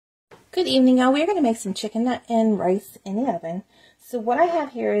Good evening, y'all. We're going to make some chicken and rice in the oven. So what I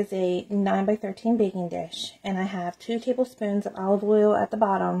have here is a 9x13 baking dish, and I have 2 tablespoons of olive oil at the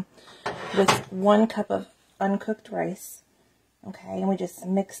bottom with 1 cup of uncooked rice. Okay, and we just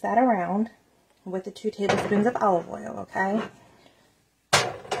mix that around with the 2 tablespoons of olive oil, okay?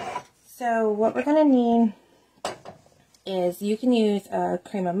 So what we're going to need is you can use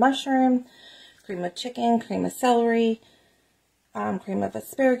cream of mushroom, cream of chicken, cream of celery, cream of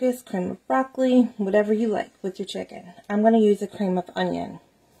asparagus, cream of broccoli, whatever you like with your chicken. I'm going to use a cream of onion.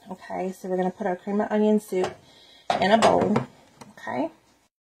 Okay, so we're going to put our cream of onion soup in a bowl. Okay,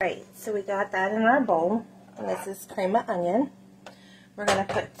 right, so we got that in our bowl, and this is cream of onion. We're going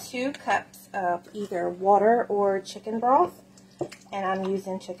to put 2 cups of either water or chicken broth, and I'm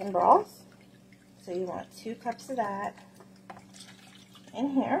using chicken broth. So you want 2 cups of that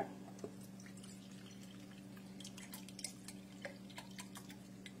in here.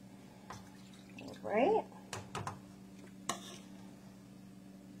 Right.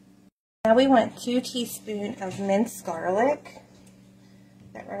 Now we want 2 teaspoons of minced garlic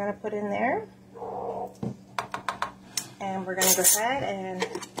that we're going to put in there. And we're going to go ahead and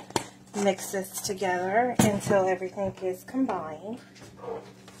mix this together until everything is combined.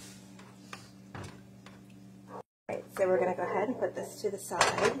 Right, so we're going to go ahead and put this to the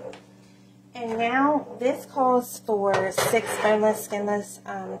side. And now this calls for 6 boneless, skinless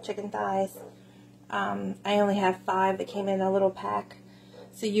chicken thighs. I only have 5 that came in a little pack,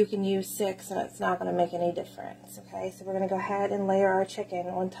 so you can use 6 and it's not going to make any difference. Okay, so we're going to go ahead and layer our chicken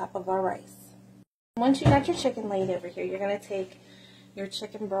on top of our rice. Once you got your chicken laid over here, you're going to take your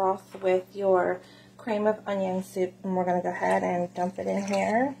chicken broth with your cream of onion soup, and we're going to go ahead and dump it in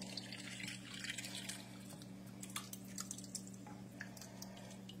here.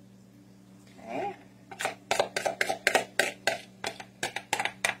 Okay.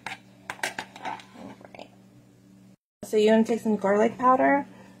 So you're going to take some garlic powder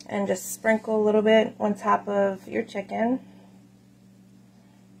and just sprinkle a little bit on top of your chicken.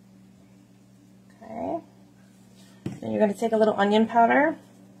 Okay. Then you're going to take a little onion powder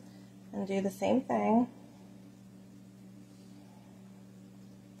and do the same thing.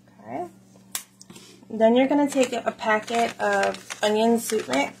 Okay. Then you're going to take a packet of onion soup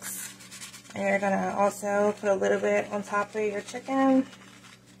mix, and you're going to also put a little bit on top of your chicken.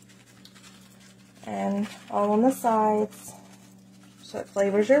 And all on the sides, so it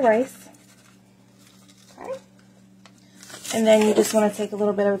flavors your rice. Okay. And then you just want to take a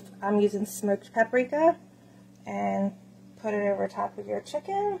little bit of, I'm using smoked paprika, and put it over top of your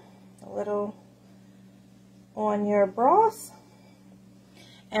chicken, a little on your broth.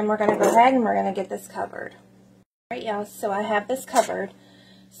 And we're going to go ahead and we're going to get this covered. Alright, y'all, so I have this covered.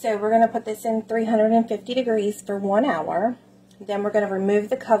 So we're going to put this in 350 degrees for 1 hour. Then we're going to remove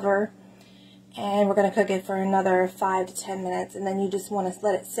the cover, and we're going to cook it for another 5 to 10 minutes, and then you just want to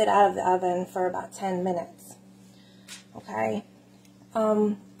let it sit out of the oven for about 10 minutes. Okay. I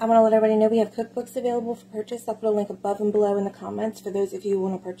want to let everybody know we have cookbooks available for purchase. I'll put a link above and below in the comments for those of you who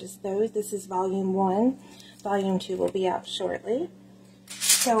want to purchase those. This is volume 1. Volume 2 will be out shortly.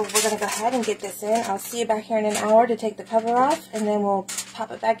 So we're going to go ahead and get this in. I'll see you back here in an hour to take the cover off, and then we'll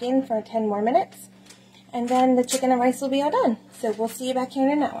pop it back in for 10 more minutes. And then the chicken and rice will be all done. So we'll see you back here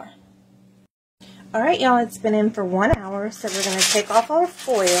in an hour. Alright, y'all, it's been in for 1 hour, so we're going to take off our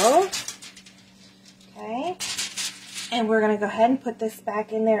foil. Okay. And we're going to go ahead and put this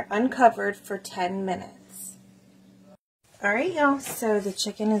back in there uncovered for 10 minutes. Alright, y'all, so the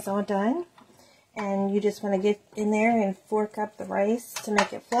chicken is all done. And you just want to get in there and fork up the rice to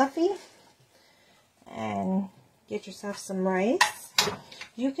make it fluffy. And get yourself some rice.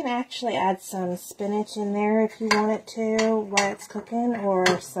 You can actually add some spinach in there if you want it to while it's cooking,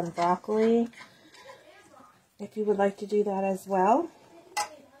 or some broccoli, if you would like to do that as well.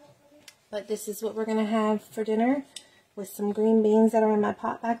 But this is what we're going to have for dinner with some green beans that are in my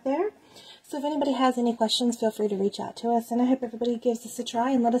pot back there. So if anybody has any questions, feel free to reach out to us, and I hope everybody gives this a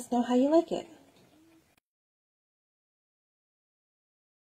try and let us know how you like it.